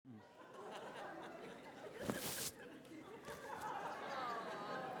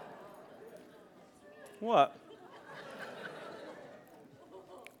What?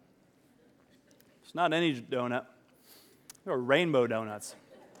 It's not any donut. They're rainbow donuts.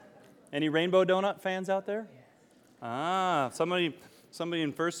 Any rainbow donut fans out there? Somebody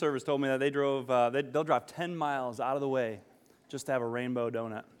in first service told me that they'll drive 10 miles out of the way just to have a rainbow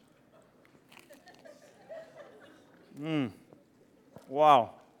donut.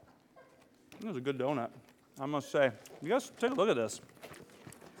 Wow. That was a good donut, I must say. You guys take a look at this.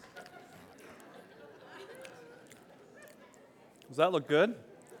 Does that look good?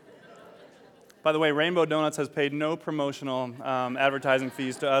 By the way, Rainbow Donuts has paid no promotional advertising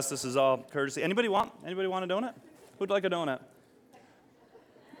fees to us. This is all courtesy. Anybody want a donut? Who'd like a donut?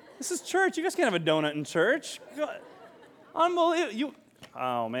 This is church. You guys can't have a donut in church. Unbelievable.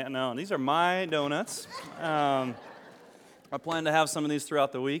 Oh, man, no. These are my donuts. I plan to have some of these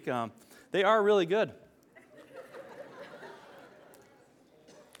throughout the week. They are really good.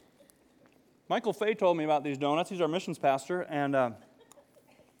 Michael Fay told me about these donuts. He's our missions pastor, and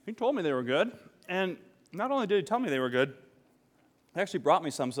he told me they were good. And not only did he tell me they were good, he actually brought me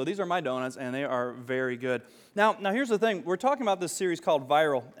some. So these are my donuts, and they are very good. Now here's the thing. We're talking about this series called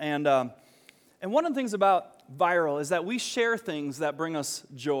Viral. And one of the things about Viral is that we share things that bring us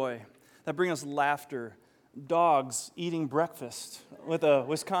joy, that bring us laughter. Dogs eating breakfast with a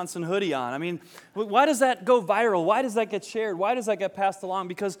Wisconsin hoodie on. I mean, why does that go viral? Why does that get shared? Why does that get passed along?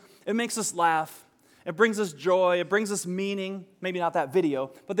 Because it makes us laugh. It brings us joy. It brings us meaning. Maybe not that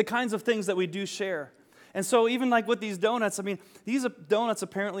video, but the kinds of things that we do share. And so even like with these donuts, I mean, these donuts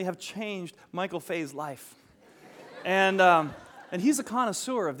apparently have changed Michael Fay's life. And he's a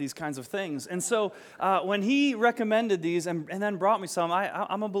connoisseur of these kinds of things. And so when he recommended these and then brought me some,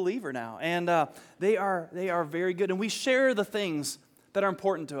 I'm a believer now. And they are very good. And we share the things that are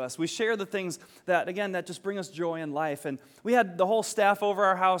important to us. We share the things that, again, that just bring us joy in life. And we had the whole staff over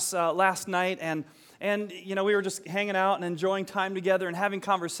our house last night, and you know, we were just hanging out and enjoying time together and having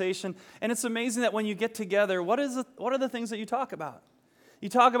conversation. And it's amazing that when you get together, what are the things that you talk about? You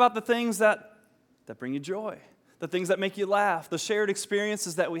talk about the things that bring you joy, the things that make you laugh, the shared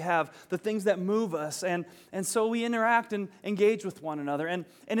experiences that we have, the things that move us. And so we interact and engage with one another. And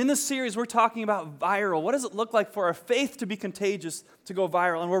in this series, we're talking about viral. What does it look like for our faith to be contagious, to go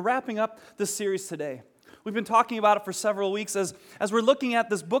viral? And we're wrapping up this series today. We've been talking about it for several weeks as we're looking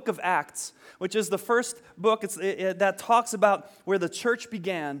at this book of Acts, which is the first book that talks about where the church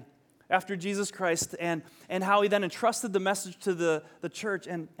began after Jesus Christ and how he then entrusted the message to the church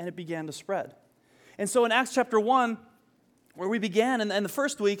and it began to spread. And so in Acts chapter 1, where we began, and the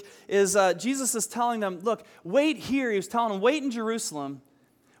first week, is Jesus is telling them, look, wait here. He was telling them, wait in Jerusalem.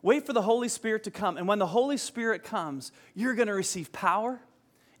 Wait for the Holy Spirit to come. And when the Holy Spirit comes, you're going to receive power,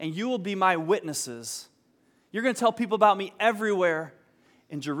 and you will be my witnesses. You're going to tell people about me everywhere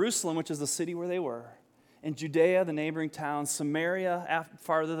in Jerusalem, which is the city where they were, in Judea, the neighboring towns, Samaria,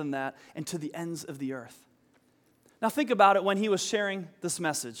 farther than that, and to the ends of the earth. Now think about it when he was sharing this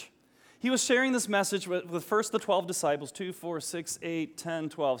message. He was sharing this message with first the 12 disciples, 2, 4, 6, 8, 10,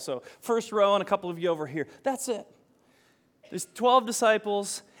 12. So first row and a couple of you over here. That's it. There's 12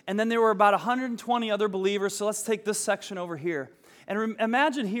 disciples, and then there were about 120 other believers. So let's take this section over here. And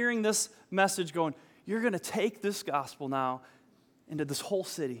imagine hearing this message going, you're going to take this gospel now into this whole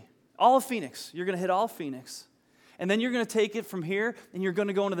city. All of Phoenix. You're going to hit all of Phoenix. And then you're going to take it from here, and you're going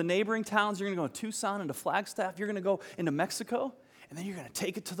to go into the neighboring towns. You're going to go to Tucson, into Flagstaff. You're going to go into Mexico. And then you're going to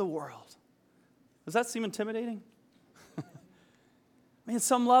take it to the world. Does that seem intimidating? I mean, at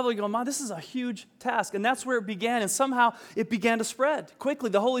some level, you go, man, this is a huge task. And that's where it began. And somehow it began to spread quickly.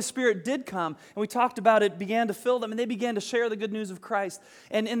 The Holy Spirit did come. And we talked about it, began to fill them. And they began to share the good news of Christ.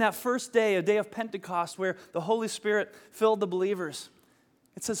 And in that first day, a day of Pentecost, where the Holy Spirit filled the believers,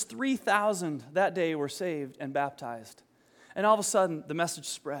 it says 3,000 that day were saved and baptized. And all of a sudden, the message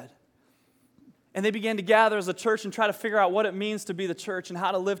spread. And they began to gather as a church and try to figure out what it means to be the church and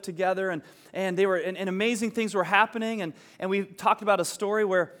how to live together. And they were and amazing things were happening. And we talked about a story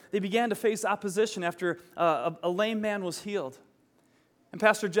where they began to face opposition after a lame man was healed. And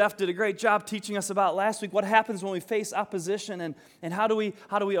Pastor Jeff did a great job teaching us about last week what happens when we face opposition and how do we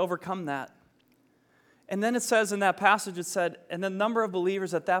overcome that. And then it says in that passage, it said, and the number of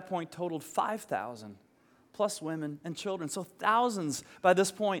believers at that point totaled 5,000, plus women and children. So thousands by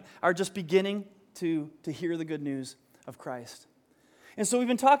this point are just beginning to hear the good news of Christ. And so we've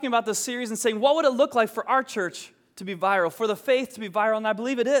been talking about this series and saying, what would it look like for our church to be viral, for the faith to be viral? And I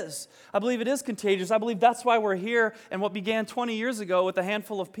believe it is. I believe it is contagious. I believe that's why we're here. And what began 20 years ago with a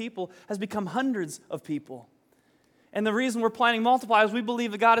handful of people has become hundreds of people. And the reason we're planning Multiply is we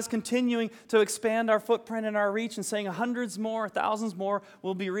believe that God is continuing to expand our footprint and our reach and saying hundreds more, thousands more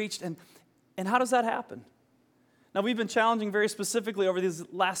will be reached. And And how does that happen? Now, we've been challenging very specifically over these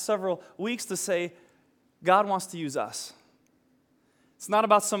last several weeks to say, God wants to use us. It's not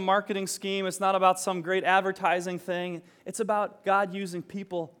about some marketing scheme. It's not about some great advertising thing. It's about God using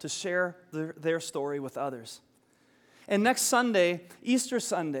people to share their story with others. And next Sunday, Easter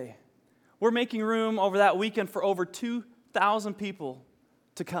Sunday, we're making room over that weekend for over 2,000 people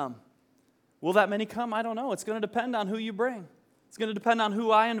to come. Will that many come? I don't know. It's going to depend on who you bring. It's going to depend on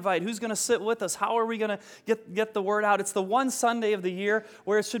who I invite, who's going to sit with us, how are we going to get the word out. It's the one Sunday of the year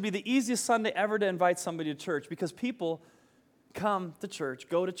where it should be the easiest Sunday ever to invite somebody to church because people come to church,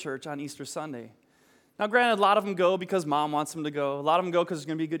 go to church on Easter Sunday. Now, granted, a lot of them go because mom wants them to go. A lot of them go because there's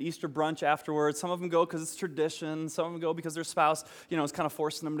going to be a good Easter brunch afterwards. Some of them go because it's tradition. Some of them go because their spouse, is kind of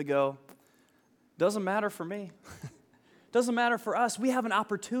forcing them to go. Doesn't matter for me. Doesn't matter for us. We have an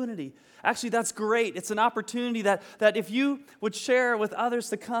opportunity. Actually, that's great. It's an opportunity that if you would share with others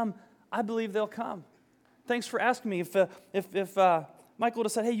to come, I believe they'll come. Thanks for asking me. If Michael would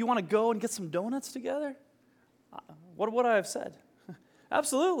have said, hey, you want to go and get some donuts together? What would I have said?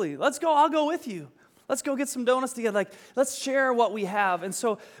 Absolutely. Let's go. I'll go with you. Let's go get some donuts together. Let's share what we have. And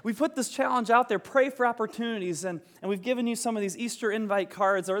so we put this challenge out there, pray for opportunities. And we've given you some of these Easter invite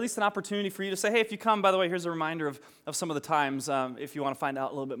cards, or at least an opportunity for you to say, hey, if you come, by the way, here's a reminder of some of the times. If you want to find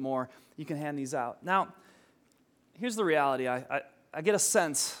out a little bit more, you can hand these out. Now, here's the reality. I get a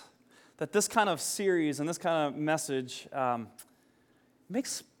sense that this kind of series and this kind of message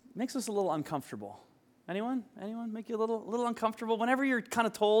makes us a little uncomfortable. Anyone make you a little uncomfortable? Whenever you're kind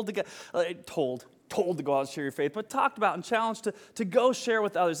of told to told to go out and share your faith, but talked about and challenged to go share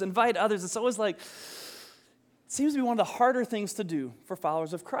with others, invite others, it's always like, it seems to be one of the harder things to do for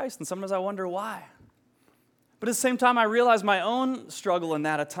followers of Christ, and sometimes I wonder why. But at the same time, I realize my own struggle in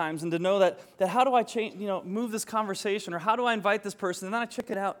that at times, and to know that how do I change, move this conversation, or how do I invite this person, and then I check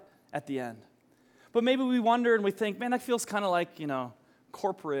it out at the end. But maybe we wonder and we think, man, that feels kind of like,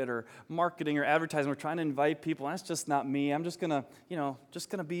 corporate or marketing or advertising. We're trying to invite people. That's just not me. I'm just gonna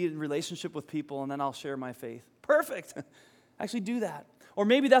be in relationship with people, and then I'll share my faith. Perfect. Actually do that. Or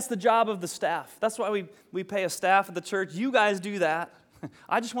maybe that's the job of the staff. That's why we pay a staff at the church. You guys do that.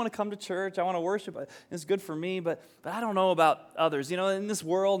 I just want to come to church. I want to worship. It's good for me, but I don't know about others. In this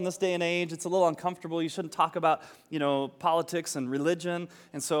world, in this day and age, it's a little uncomfortable. You shouldn't talk about, politics and religion.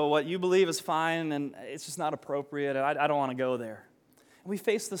 And so what you believe is fine, and it's just not appropriate, and I don't want to go there. We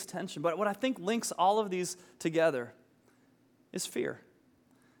face this tension, but what I think links all of these together is fear.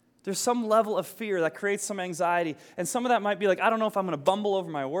 There's some level of fear that creates some anxiety, and some of that might be like, I don't know if I'm going to bumble over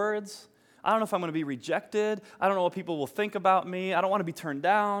my words. I don't know if I'm going to be rejected. I don't know what people will think about me. I don't want to be turned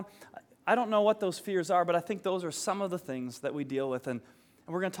down. I don't know what those fears are, but I think those are some of the things that we deal with, and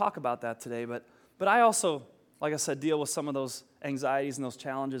we're going to talk about that today. But I also, like I said, deal with some of those anxieties and those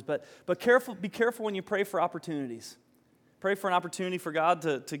challenges. But be careful when you pray for opportunities. Pray for an opportunity for God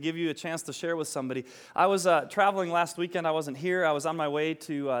to give you a chance to share with somebody. I was traveling last weekend. I wasn't here. I was on my way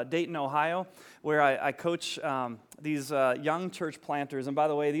to Dayton, Ohio, where I coach these young church planters. And by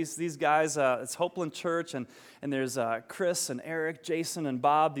the way, these guys, it's Hopeland Church, and there's Chris and Eric, Jason and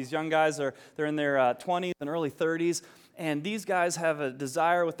Bob. These young guys, they're in their 20s and early 30s. And these guys have a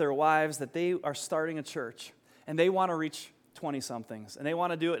desire with their wives that they are starting a church. And they want to reach 20-somethings. And they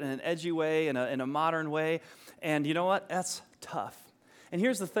want to do it in an edgy way, in a modern way. And you know what? That's tough. And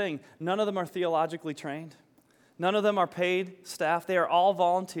here's the thing. None of them are theologically trained. None of them are paid staff. They are all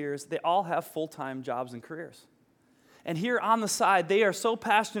volunteers. They all have full-time jobs and careers. And here on the side, they are so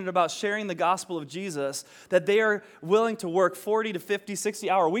passionate about sharing the gospel of Jesus that they are willing to work 40 to 50,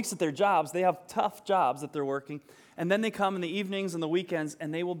 60-hour weeks at their jobs. They have tough jobs that they're working. And then they come in the evenings and the weekends,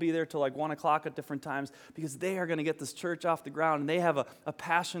 and they will be there till like 1 o'clock at different times because they are going to get this church off the ground, and they have a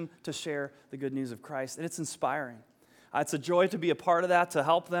passion to share the good news of Christ. And it's inspiring. It's a joy to be a part of that, to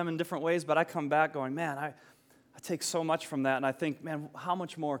help them in different ways, but I come back going, man, I take so much from that, and I think, man, how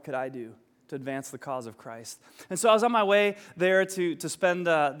much more could I do to advance the cause of Christ? And so I was on my way there to spend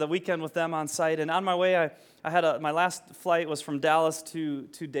the weekend with them on site, and on my way, I had my last flight was from Dallas to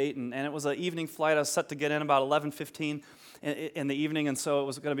Dayton, and it was an evening flight. I was set to get in about 11:15 in the evening, and so it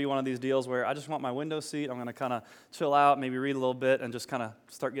was going to be one of these deals where I just want my window seat. I'm going to kind of chill out, maybe read a little bit, and just kind of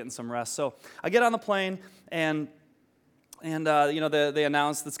start getting some rest. So I get on the plane, and they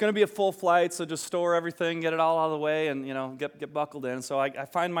announced it's going to be a full flight, so just store everything, get it all out of the way, and get buckled in. So I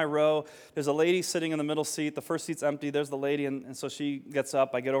find my row. There's a lady sitting in the middle seat. The first seat's empty. There's the lady, and so she gets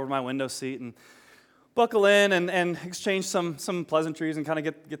up. I get over to my window seat and buckle in and exchange some pleasantries and kind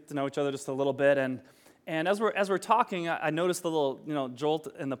of get to know each other just a little bit. And as we're talking, I noticed the little jolt,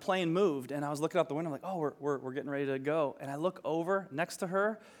 and the plane moved. And I was looking out the window like, oh, we're getting ready to go. And I look over next to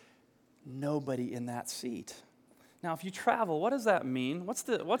her, nobody in that seat. Now, if you travel, what does that mean? What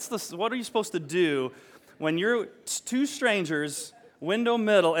are you supposed to do when you're two strangers, window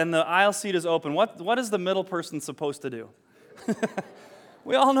middle, and the aisle seat is open? What is the middle person supposed to do?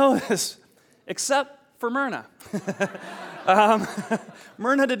 We all know this, except for Myrna.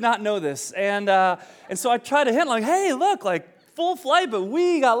 Myrna did not know this, and so I tried to hint, like, hey, look, like, full flight, but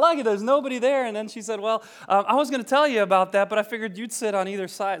we got lucky. There's nobody there. And then she said, well, I was going to tell you about that, but I figured you'd sit on either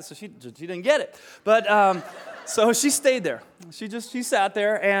side. So she didn't get it. But so she stayed there. She sat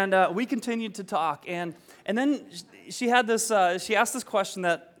there, and we continued to talk. And then she had this. She asked this question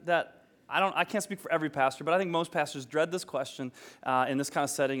that I can't speak for every pastor, but I think most pastors dread this question in this kind of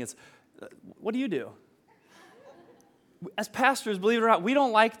setting. It's, what do you do? As pastors, believe it or not, we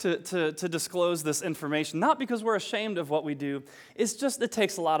don't like to disclose this information, not because we're ashamed of what we do. It's just it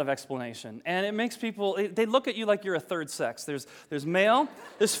takes a lot of explanation. And it makes people, they look at you like you're a third sex. There's male,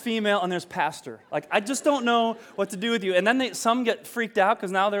 there's female, and there's pastor. Like, I just don't know what to do with you. And then some get freaked out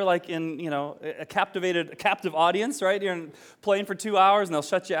because now they're like in, a captive audience, right? You're playing for 2 hours and they'll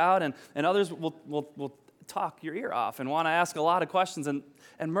shut you out. And others will talk your ear off and want to ask a lot of questions. And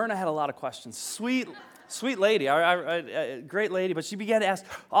Myrna had a lot of questions. Sweet lady, great lady, but she began to ask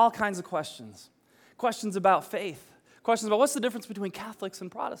all kinds of questions. Questions about faith. Questions about what's the difference between Catholics and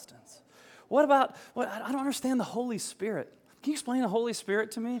Protestants? I don't understand the Holy Spirit. Can you explain the Holy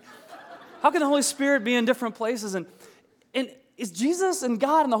Spirit to me? How can the Holy Spirit be in different places? And is Jesus and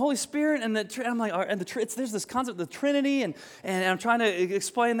God and the Holy Spirit and I'm like, there's this concept of the Trinity, and I'm trying to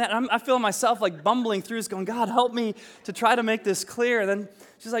explain that. I feel myself like bumbling through this, going, God, help me to try to make this clear. And then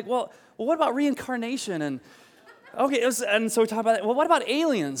she's like, well, what about reincarnation? And and so we talk about that. Well, what about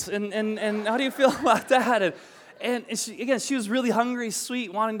aliens? And how do you feel about that? And she was really hungry,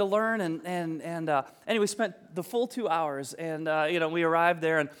 sweet, wanting to learn. And anyway, we spent the full 2 hours, and we arrived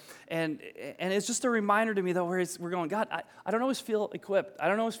there, and it's just a reminder to me that we're going, God, I don't always feel equipped. I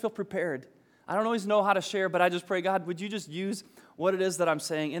don't always feel prepared. I don't always know how to share, but I just pray, God, would you just use what it is that I'm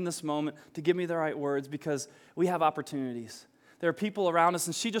saying in this moment to give me the right words, because we have opportunities. There are people around us,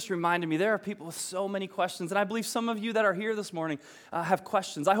 and she just reminded me, there are people with so many questions, and I believe some of you that are here this morning have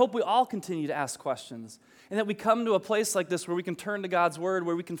questions. I hope we all continue to ask questions, and that we come to a place like this where we can turn to God's Word,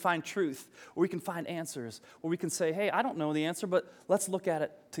 where we can find truth, where we can find answers, where we can say, hey, I don't know the answer, but let's look at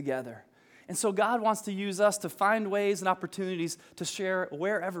it together. And so God wants to use us to find ways and opportunities to share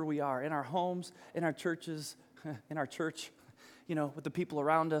wherever we are, in our homes, in our churches, in our church, with the people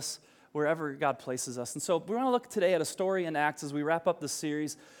around us, wherever God places us. And so we're going to look today at a story in Acts as we wrap up this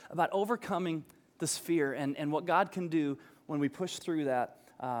series about overcoming this fear and what God can do when we push through that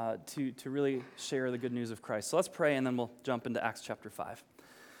to really share the good news of Christ. So let's pray, and then we'll jump into Acts chapter 5.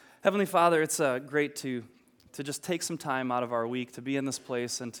 Heavenly Father, it's great to just take some time out of our week to be in this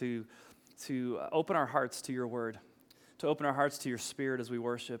place and to open our hearts to your word, to open our hearts to your spirit as we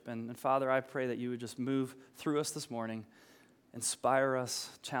worship. And Father, I pray that you would just move through us this morning, inspire us,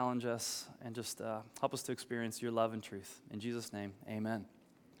 challenge us, and just help us to experience your love and truth. In Jesus' name, amen.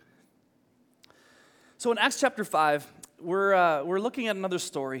 So in Acts chapter 5, we're looking at another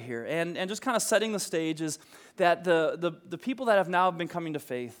story here, and just kind of setting the stage is that the people that have now been coming to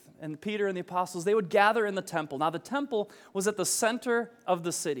faith, and Peter and the apostles, they would gather in the temple. Now the temple was at the center of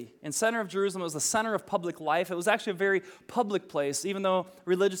the city. In center of Jerusalem, it was the center of public life. It was actually a very public place, even though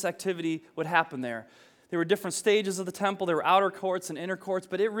religious activity would happen there. There were different stages of the temple. There were outer courts and inner courts,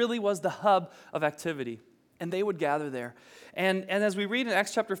 but it really was the hub of activity. And they would gather there. And as we read in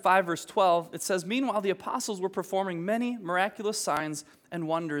Acts chapter 5, verse 12, it says, meanwhile, the apostles were performing many miraculous signs and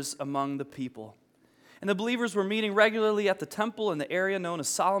wonders among the people. And the believers were meeting regularly at the temple in the area known as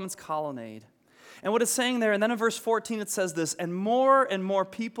Solomon's Colonnade. And what it's saying there, and then in verse 14 it says this, and more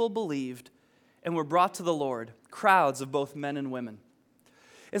people believed and were brought to the Lord, crowds of both men and women.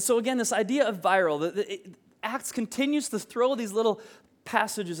 And so again, this idea of viral, Acts continues to throw these little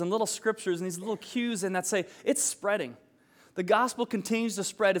passages and little scriptures and these little cues in that say, it's spreading. The gospel continues to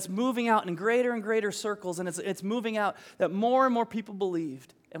spread. It's moving out in greater and greater circles, and it's moving out that more and more people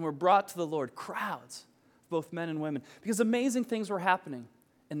believed and were brought to the Lord, crowds, both men and women, because amazing things were happening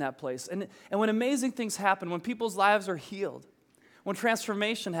in that place. And when amazing things happen, when people's lives are healed, when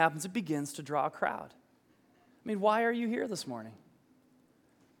transformation happens, it begins to draw a crowd. I mean, why are you here this morning?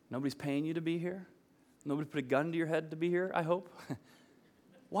 Nobody's paying you to be here. Nobody put a gun to your head to be here, I hope.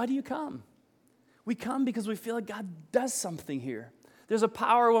 Why do you come? We come because we feel like God does something here. There's a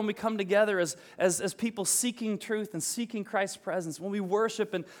power when we come together as people seeking truth and seeking Christ's presence, when we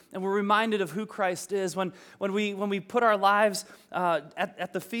worship and we're reminded of who Christ is, when we put our lives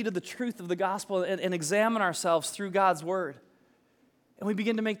at the feet of the truth of the gospel and examine ourselves through God's word. and we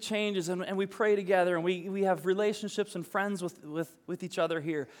begin to make changes, and we pray together, and we have relationships and friends with each other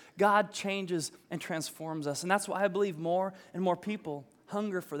here. God changes and transforms us. And that's why I believe more and more people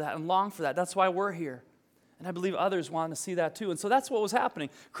hunger for that and long for that. That's why we're here. And I believe others want to see that too. And so that's what was happening.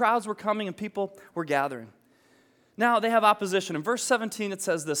 Crowds were coming and people were gathering. Now they have opposition. In verse 17 it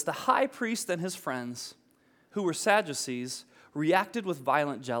says this: the high priest and his friends, who were Sadducees, reacted with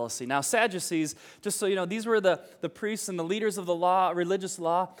violent jealousy. Now, Sadducees, just so you know, these were the priests and the leaders of the law, religious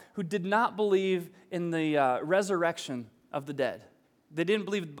law, who did not believe in the resurrection of the dead. They didn't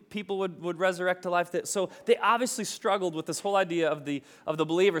believe people would resurrect to life. So they obviously struggled with this whole idea of the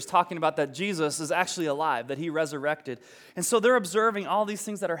believers talking about that Jesus is actually alive, that he resurrected. And so they're observing all these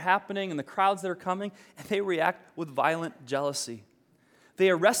things that are happening and the crowds that are coming, and they react with violent jealousy. They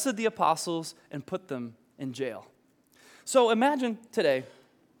arrested the apostles and put them in jail. So imagine today,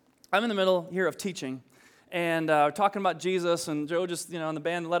 I'm in the middle here of teaching, and we're talking about Jesus, and Joe just, and the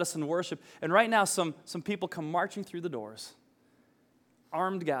band led us in worship, and right now some people come marching through the doors,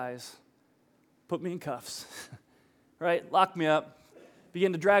 armed guys, put me in cuffs, right, lock me up,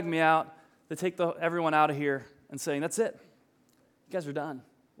 begin to drag me out. They take everyone out of here and saying, that's it, you guys are done,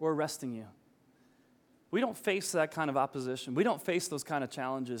 we're arresting you. We don't face that kind of opposition. We don't face those kind of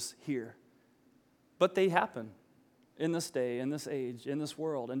challenges here, but they happen. In this day, in this age, in this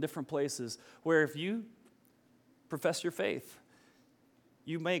world, in different places, where if you profess your faith,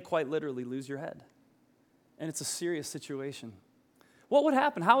 you may quite literally lose your head. And it's a serious situation. What would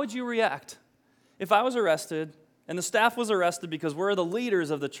happen? How would you react if I was arrested and the staff was arrested because we're the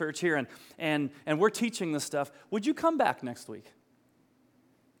leaders of the church here and we're teaching this stuff? Would you come back next week?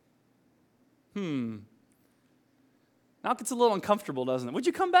 Now it gets a little uncomfortable, doesn't it? Would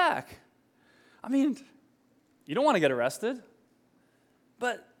you come back? I mean, you don't want to get arrested,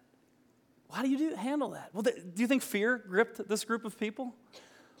 but how do you handle that? Well, do you think fear gripped this group of people?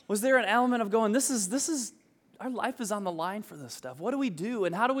 Was there an element of going, this is, our life is on the line for this stuff. What do we do,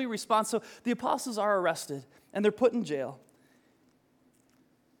 and how do we respond? So the apostles are arrested, and they're put in jail.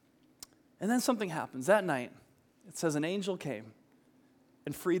 And then something happens. That night, it says an angel came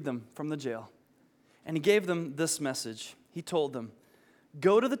and freed them from the jail. And he gave them this message. He told them,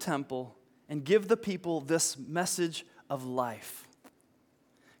 go to the temple and give the people this message of life.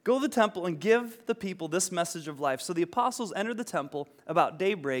 Go to the temple and give the people this message of life. So the apostles entered the temple about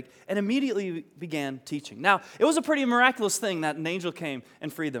daybreak and immediately began teaching. Now, it was a pretty miraculous thing that an angel came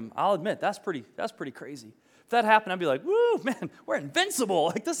and freed them. I'll admit, that's pretty crazy. If that happened, I'd be like, woo, man, we're invincible.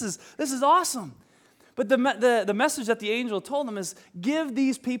 Like, this is awesome. But the message that the angel told them is, give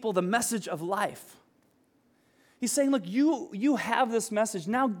these people the message of life. He's saying, look, you have this message.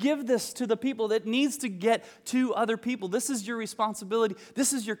 Now give this to the people that needs to get to other people. This is your responsibility.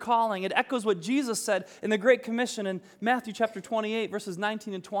 This is your calling. It echoes what Jesus said in the Great Commission in Matthew chapter 28, verses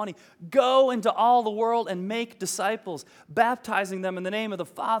 19 and 20. Go into all the world and make disciples, baptizing them in the name of the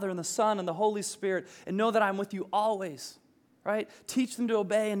Father and the Son and the Holy Spirit, and know that I'm with you always, right? Teach them to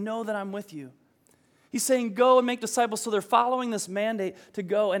obey and know that I'm with you. He's saying, go and make disciples, so they're following this mandate to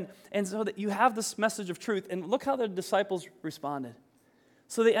go, and so that you have this message of truth. And look how the disciples responded.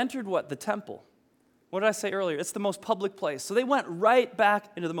 So they entered what? The temple. What did I say earlier? It's the most public place. So they went right back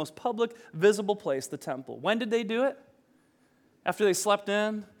into the most public, visible place, the temple. When did they do it? After they slept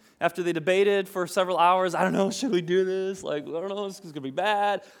in? After they debated for several hours? I don't know, should we do this? Like, I don't know, this is going to be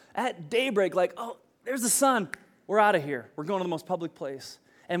bad. At daybreak, like, oh, there's the sun. We're out of here. We're going to the most public place.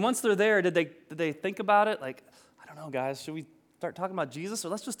 And once they're there, did they think about it? Like, I don't know, guys, should we start talking about Jesus? Or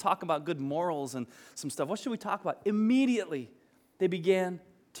let's just talk about good morals and some stuff. What should we talk about? Immediately, they began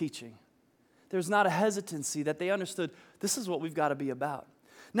teaching. There's not a hesitancy that they understood this is what we've got to be about.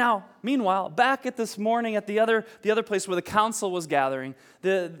 Now, meanwhile, back at this morning at the other place where the council was gathering,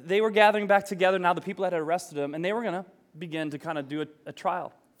 they were gathering back together now, the people that had arrested them, and they were going to begin to kind of do a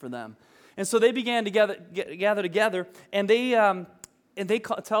trial for them. And so they began to gather together, and they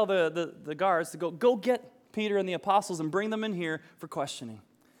tell the guards to go get Peter and the apostles and bring them in here for questioning.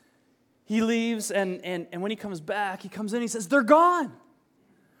 He leaves, and when he comes back, he comes in, he says, they're gone.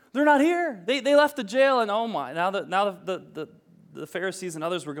 They're not here. They left the jail, and oh my, now the Pharisees and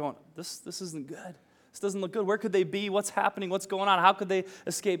others were going, this isn't good. This doesn't look good. Where could they be? What's happening? What's going on? How could they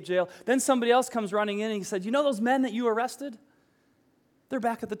escape jail? Then somebody else comes running in, and he said, you know those men that you arrested? They're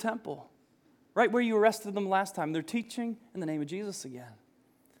back at the temple. Right where you arrested them last time. They're teaching in the name of Jesus again.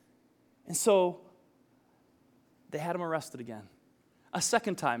 And so they had him arrested again. A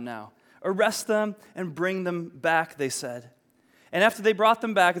second time now. Arrest them and bring them back, they said. And after they brought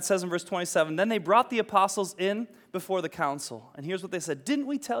them back, it says in verse 27, then they brought the apostles in before the council. And here's what they said. Didn't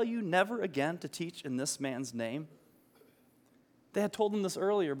we tell you never again to teach in this man's name? They had told him this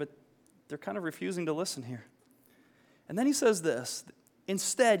earlier, but they're kind of refusing to listen here. And then he says this,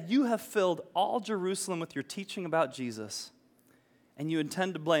 instead, you have filled all Jerusalem with your teaching about Jesus, and you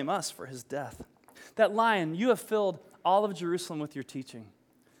intend to blame us for his death. That line, you have filled all of Jerusalem with your teaching.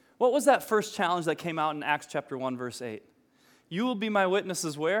 What was that first challenge that came out in Acts chapter 1, verse 8? You will be my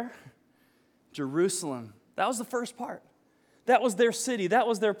witnesses where? Jerusalem. That was the first part. That was their city. That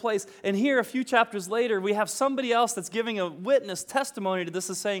was their place. And here, a few chapters later, we have somebody else that's giving a witness testimony to this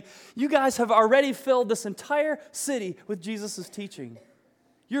is saying, you guys have already filled this entire city with Jesus' teaching.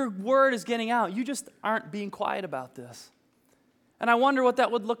 Your word is getting out. You just aren't being quiet about this. And I wonder what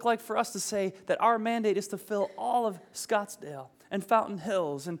that would look like for us to say that our mandate is to fill all of Scottsdale and Fountain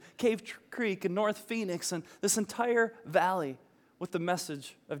Hills and Cave Creek and North Phoenix and this entire valley with the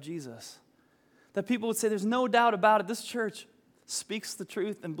message of Jesus. That people would say, there's no doubt about it, this church speaks the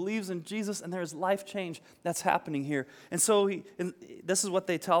truth and believes in Jesus, and there's life change that's happening here. And so this is what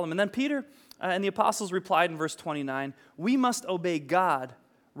they tell him. And then Peter and the apostles replied in verse 29, we must obey God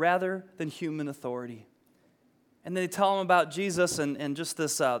rather than human authority. And they tell him about Jesus and just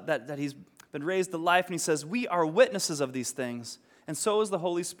this, that he's been raised to life. And he says, we are witnesses of these things. And so is the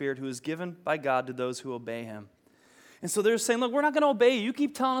Holy Spirit who is given by God to those who obey him. And so they're saying, look, we're not going to obey you. You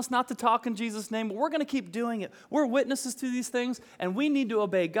keep telling us not to talk in Jesus' name, but we're going to keep doing it. We're witnesses to these things, and we need to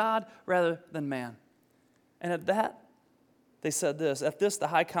obey God rather than man. And at that, they said this. At this, the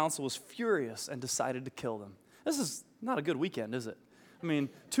high council was furious and decided to kill them. This is not a good weekend, is it? I mean,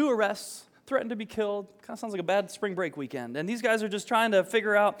 2 arrests, threatened to be killed. Kind of sounds like a bad spring break weekend. And these guys are just trying to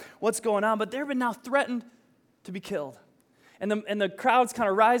figure out what's going on, but they've been now threatened to be killed. And the crowd's kind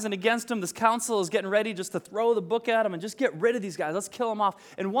of rising against them. This council is getting ready just to throw the book at them and just get rid of these guys. Let's kill them off.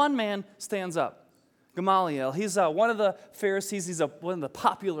 And one man stands up, Gamaliel. He's one of the Pharisees. He's one of the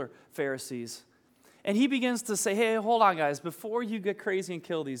popular Pharisees. And he begins to say, hey, hold on, guys. Before you get crazy and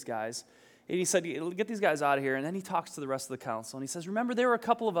kill these guys, and he said, get these guys out of here. And then he talks to the rest of the council. And he says, remember, there were a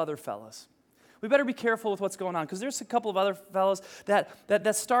couple of other fellas. We better be careful with what's going on because there's a couple of other fellas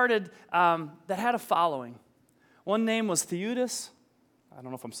that started, that had a following. One name was Theudas. I don't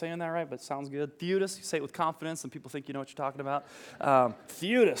know if I'm saying that right, but it sounds good. Theudas, you say it with confidence and people think you know what you're talking about.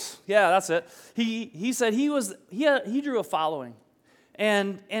 Theudas, yeah, that's it. He said he drew a following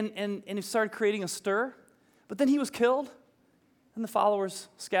and he started creating a stir, but then he was killed and the followers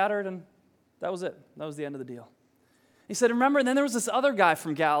scattered and that was it. That was the end of the deal. He said, remember, and then there was this other guy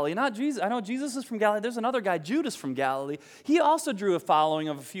from Galilee, not Jesus. I know Jesus is from Galilee. There's another guy, Judas from Galilee. He also drew a following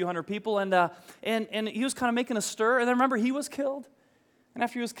of a few hundred people, and he was kind of making a stir. And then remember, he was killed. And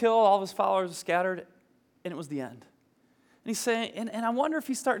after he was killed, all of his followers were scattered, and it was the end. And he's saying, and I wonder if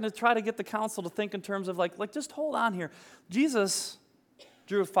he's starting to try to get the council to think in terms of like just hold on here. Jesus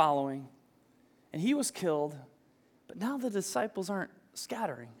drew a following, and he was killed, but now the disciples aren't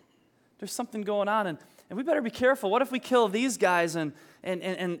scattering. There's something going on, and we better be careful. What if we kill these guys and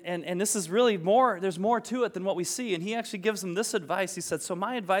this is really more, there's more to it than what we see. And he actually gives them this advice. He said, so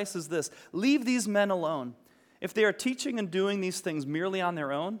my advice is this, leave these men alone. If they are teaching and doing these things merely on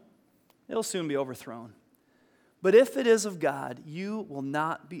their own, they'll soon be overthrown. But if it is of God, you will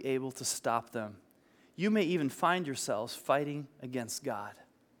not be able to stop them. You may even find yourselves fighting against God.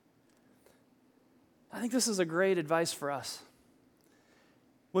 I think this is a great advice for us.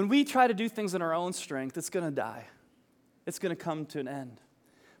 When we try to do things in our own strength, it's going to die. It's going to come to an end.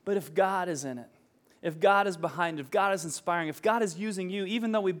 But if God is in it, if God is behind it, if God is inspiring, if God is using you,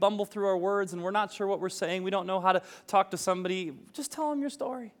 even though we bumble through our words and we're not sure what we're saying, we don't know how to talk to somebody, just tell them your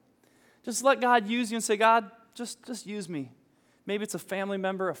story. Just let God use you and say, God, just use me. Maybe it's a family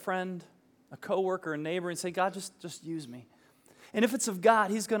member, a friend, a coworker, a neighbor, and say, God, just use me. And if it's of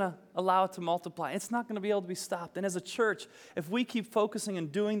God, he's going to allow it to multiply. It's not going to be able to be stopped. And as a church, if we keep focusing and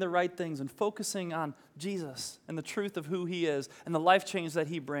doing the right things and focusing on Jesus and the truth of who he is and the life change that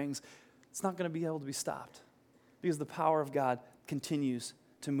he brings, it's not going to be able to be stopped because the power of God continues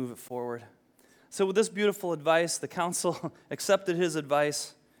to move it forward. So with this beautiful advice, the council accepted his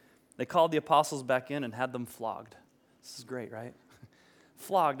advice. They called the apostles back in and had them flogged. This is great, right?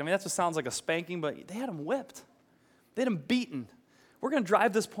 Flogged. I mean, that just sounds like a spanking, but they had them whipped. They had them beaten. We're going to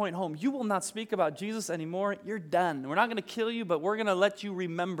drive this point home. You will not speak about Jesus anymore. You're done. We're not going to kill you, but we're going to let you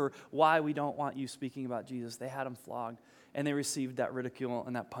remember why we don't want you speaking about Jesus. They had him flogged, and they received that ridicule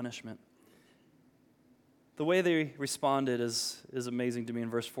and that punishment. The way they responded is amazing to me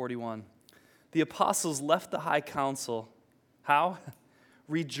in verse 41. The apostles left the high council. How?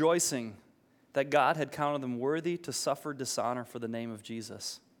 Rejoicing that God had counted them worthy to suffer dishonor for the name of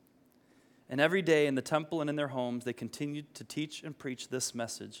Jesus. And every day in the temple and in their homes, they continued to teach and preach this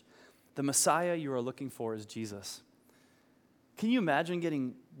message. The Messiah you are looking for is Jesus. Can you imagine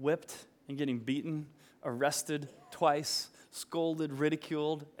getting whipped and getting beaten, arrested twice, scolded,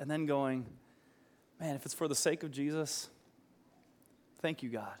 ridiculed, and then going, man, if it's for the sake of Jesus, thank you,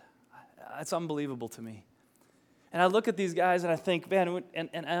 God. It's unbelievable to me. And I look at these guys and I think, man,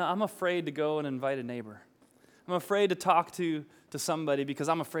 and I'm afraid to go and invite a neighbor. I'm afraid to talk to somebody because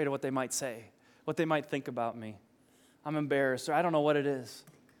I'm afraid of what they might say, what they might think about me. I'm embarrassed, or I don't know what it is.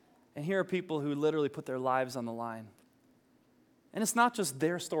 And here are people who literally put their lives on the line. And it's not just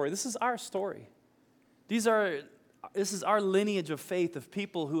their story. This is our story. This is our lineage of faith of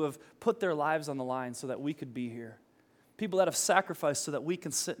people who have put their lives on the line so that we could be here. People that have sacrificed so that we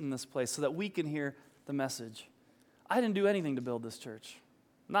can sit in this place, so that we can hear the message. I didn't do anything to build this church.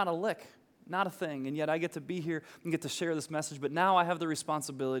 Not a lick, not a thing. And yet I get to be here and get to share this message. But now I have the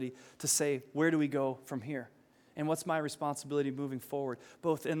responsibility to say, where do we go from here? And what's my responsibility moving forward,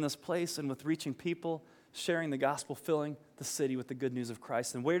 both in this place and with reaching people, sharing the gospel, filling the city with the good news of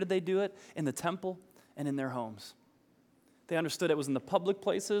Christ. And where did they do it? In the temple and in their homes. They understood it was in the public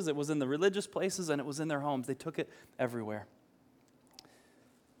places, it was in the religious places, and it was in their homes. They took it everywhere.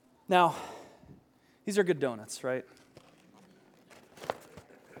 Now, these are good donuts, right?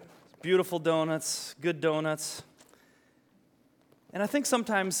 Beautiful donuts, good donuts. And I think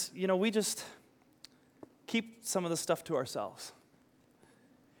sometimes, we just keep some of the stuff to ourselves.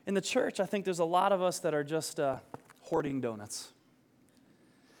 In the church, I think there's a lot of us that are just hoarding donuts.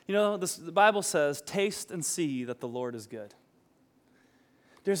 The Bible says, taste and see that the Lord is good.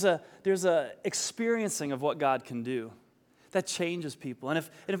 There's a experiencing of what God can do that changes people. And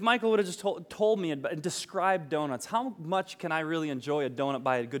if Michael would have just told me and described donuts, how much can I really enjoy a donut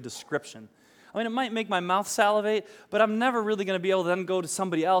by a good description? I mean, it might make my mouth salivate, but I'm never really going to be able to then go to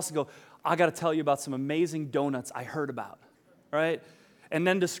somebody else and go, I got to tell you about some amazing donuts I heard about, right? And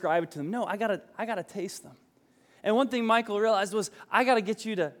then describe it to them. No, I gotta taste them. And one thing Michael realized was, I got to get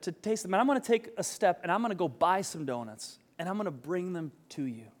you to taste them. And I'm going to take a step, and I'm going to go buy some donuts, and I'm going to bring them to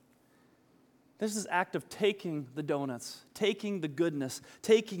you. There's this act of taking the donuts, taking the goodness,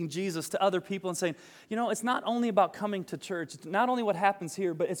 taking Jesus to other people and saying, it's not only about coming to church. It's not only what happens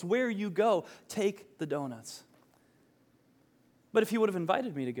here, but it's where you go. Take the donuts. But if he would have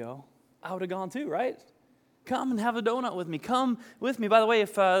invited me to go, I would have gone too, right? Come and have a donut with me. Come with me. By the way,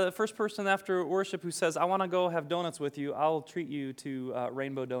 if the first person after worship who says, I want to go have donuts with you, I'll treat you to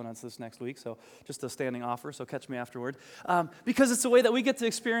Rainbow Donuts this next week. So just a standing offer, so catch me afterward. Because it's a way that we get to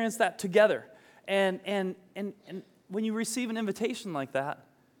experience that together. And when you receive an invitation like that,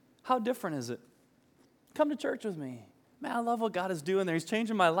 how different is it? Come to church with me. Man, I love what God is doing there. He's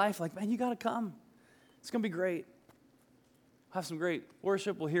changing my life. Like, man, you got to come. It's going to be great. Have some great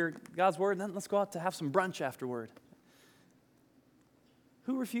worship. We'll hear God's word, and then let's go out to have some brunch afterward.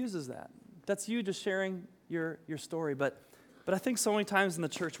 Who refuses that? That's you just sharing your story. But I think so many times in the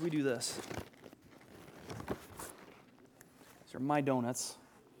church we do this. These are my donuts.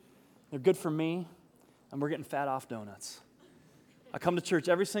 They're good for me, and we're getting fat off donuts. I come to church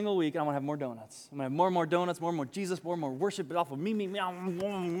every single week, and I want to have more donuts. I'm going to have more and more donuts, more and more Jesus, more and more worship, but off of me.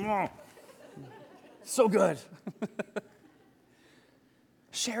 So good.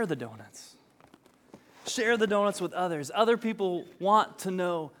 Share the donuts. Share the donuts with others. Other people want to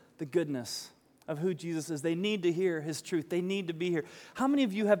know the goodness of who Jesus is. They need to hear his truth. They need to be here. How many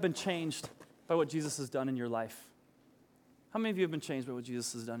of you have been changed by what Jesus has done in your life? How many of you have been changed by what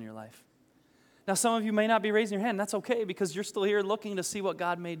Jesus has done in your life? Now, some of you may not be raising your hand. That's okay because you're still here looking to see what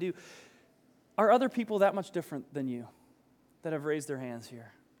God may do. Are other people that much different than you that have raised their hands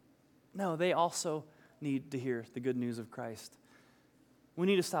here? No, they also need to hear the good news of Christ. We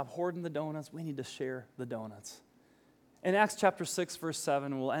need to stop hoarding the donuts. We need to share the donuts. In Acts chapter 6, verse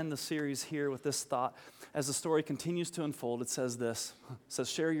 7, we'll end the series here with this thought. As the story continues to unfold, it says this. It says,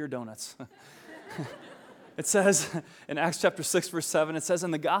 share your donuts. It says in Acts chapter 6, verse 7, it says,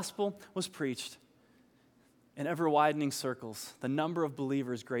 and the gospel was preached in ever-widening circles. The number of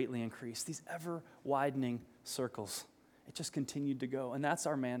believers greatly increased. These ever-widening circles. It just continued to go. And that's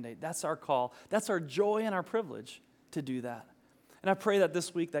our mandate. That's our call. That's our joy and our privilege to do that. And I pray that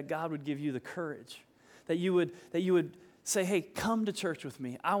this week that God would give you the courage, that you would say, hey, come to church with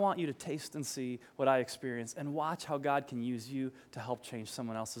me. I want you to taste and see what I experience and watch how God can use you to help change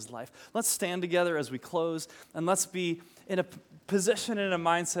someone else's life. Let's stand together as we close, and let's be in a position and a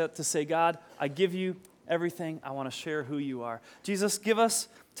mindset to say, God, I give you everything. I want to share who you are. Jesus, give us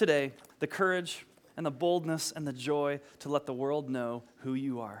today the courage and the boldness and the joy to let the world know who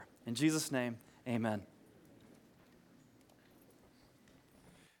you are. In Jesus' name, amen.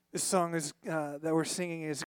 This song is that we're singing is